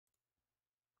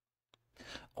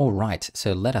All right,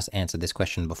 so let us answer this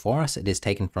question before us. It is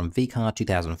taken from VCAA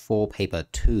 2004, paper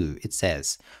 2. It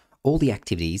says, all the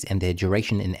activities and their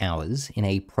duration in hours in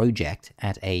a project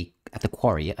at the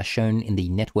quarry are shown in the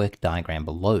network diagram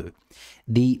below.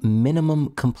 The minimum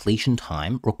completion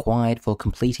time required for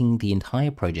completing the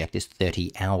entire project is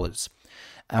 30 hours.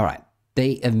 All right,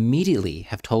 they immediately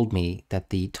have told me that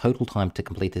the total time to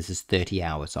complete this is 30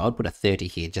 hours. So I'll put a 30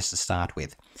 here just to start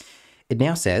with. It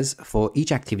now says, for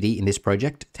each activity in this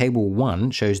project, table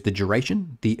 1 shows the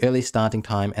duration, the earliest starting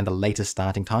time, and the latest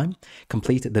starting time.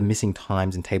 Complete the missing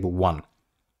times in table 1.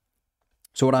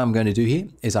 So what I'm going to do here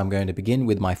is I'm going to begin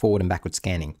with my forward and backward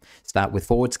scanning. Start with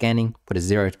forward scanning, put a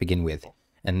 0 to begin with.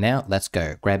 And now let's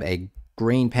go. Grab a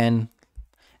green pen,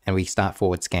 and we start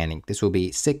forward scanning. This will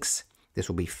be 6, this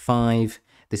will be 5,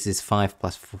 this is 5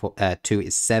 plus 2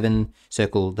 is 7,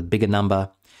 circle the bigger number.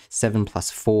 7 plus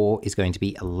 4 is going to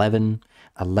be 11.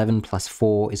 11 plus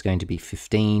 4 is going to be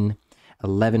 15.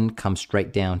 11 comes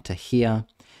straight down to here.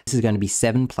 This is going to be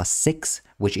 7 plus 6,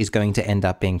 which is going to end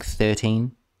up being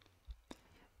 13.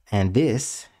 And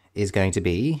this is going to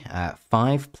be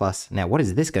 5 plus... Now, what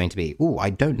is this going to be? Oh, I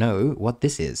don't know what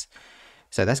this is.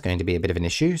 So that's going to be a bit of an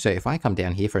issue. So if I come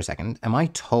down here for a second, am I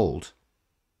told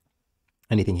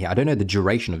anything here? I don't know the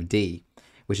duration of D,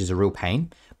 which is a real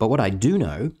pain. But what I do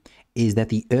know is that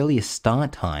the earliest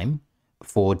start time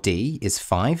for D is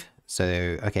 5. So,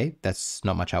 okay, that's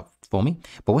not much help for me.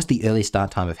 But what's the earliest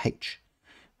start time of H?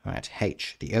 All right,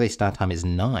 H, the earliest start time is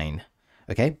 9.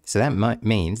 Okay, so that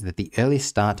means that the earliest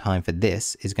start time for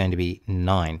this is going to be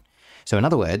 9. So in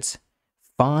other words,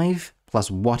 5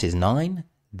 plus what is 9?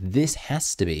 This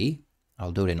has to be,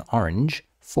 I'll do it in orange,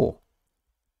 4.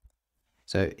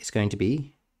 So it's going to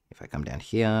be, if I come down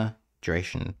here,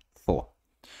 duration 4.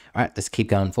 All right, let's keep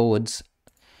going forwards.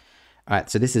 All right,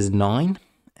 so this is 9.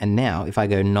 And now if I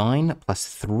go 9 plus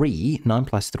 3, 9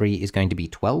 plus 3 is going to be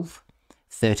 12.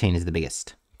 13 is the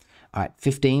biggest. All right,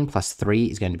 15 plus 3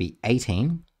 is going to be 18.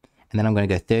 And then I'm going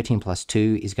to go 13 plus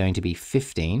 2 is going to be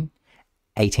 15.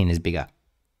 18 is bigger.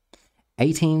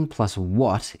 18 plus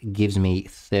what gives me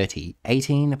 30?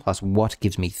 18 plus what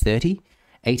gives me 30?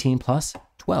 18 plus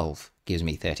 12 gives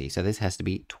me 30. So this has to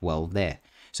be 12 there.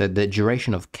 So the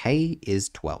duration of K is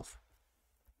 12.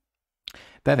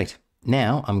 Perfect.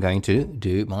 Now I'm going to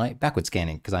do my backward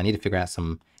scanning because I need to figure out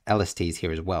some LSTs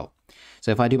here as well.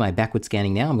 So if I do my backward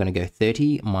scanning now, I'm going to go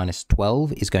 30 minus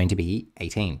 12 is going to be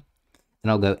 18. Then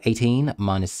I'll go 18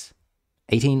 minus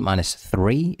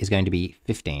 3 is going to be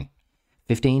 15.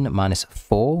 15 minus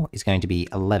 4 is going to be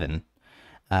 11.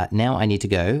 Now I need to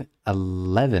go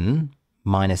 11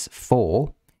 minus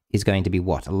 4 is going to be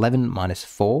what? 11 minus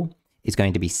 4 is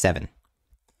going to be 7.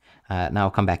 Now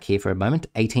I'll come back here for a moment.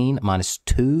 18 minus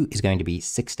 2 is going to be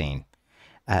 16.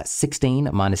 16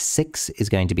 minus 6 is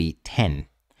going to be 10.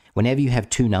 Whenever you have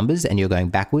two numbers and you're going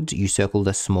backwards, you circle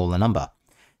the smaller number.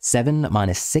 7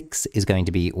 minus 6 is going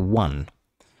to be 1.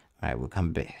 All right, we'll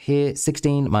come back here.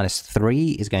 16 minus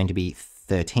 3 is going to be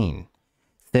 13.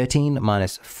 13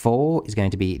 minus 4 is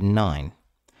going to be 9.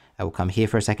 I will come here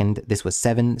for a second. This was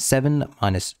 7. 7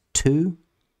 minus 2.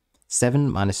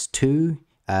 7 minus 2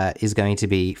 is going to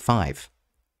be 5.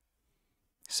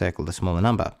 Circle the smaller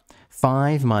number.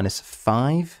 5 minus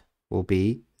 5 will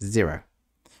be 0.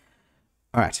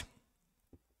 All right.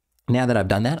 Now that I've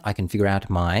done that, I can figure out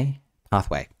my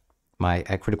pathway, my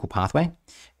critical pathway.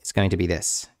 It's going to be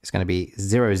this. It's going to be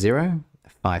 0, 0,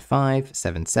 5, 5,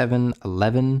 7, 7,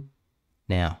 11.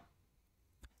 Now,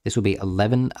 this will be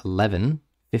 11, 11,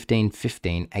 15,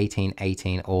 15, 18,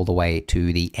 18, all the way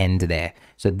to the end there.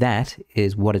 So that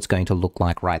is what it's going to look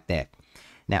like right there.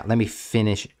 Now, let me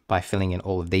finish by filling in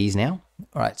all of these now.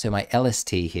 All right, so my LST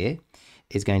here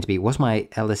is going to be, what's my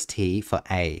LST for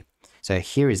A? So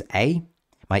here is A.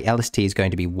 My LST is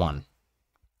going to be 1.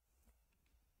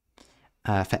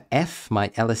 For F,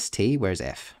 my LST, where's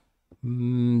F?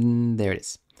 There it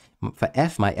is. For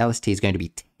F, my LST is going to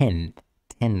be 10.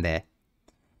 10 there.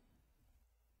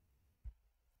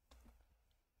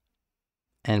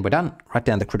 And we're done. Write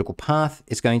down the critical path.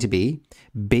 It's going to be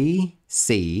B,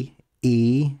 C,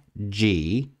 E,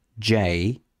 G,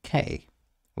 J, K.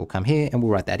 We'll come here and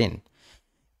we'll write that in.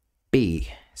 B,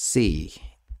 C,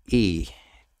 E,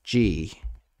 G,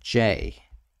 J,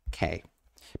 K.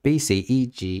 B, C, E,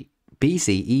 G, B,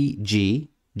 C, E, G,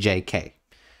 J, K.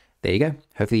 There you go.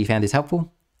 Hopefully you found this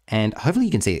helpful. And hopefully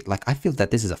you can see, like, I feel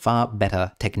that this is a far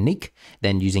better technique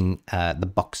than using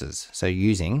the boxes. So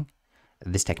using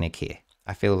this technique here.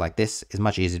 I feel like this is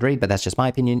much easier to read, but that's just my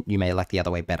opinion. You may like the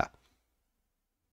other way better.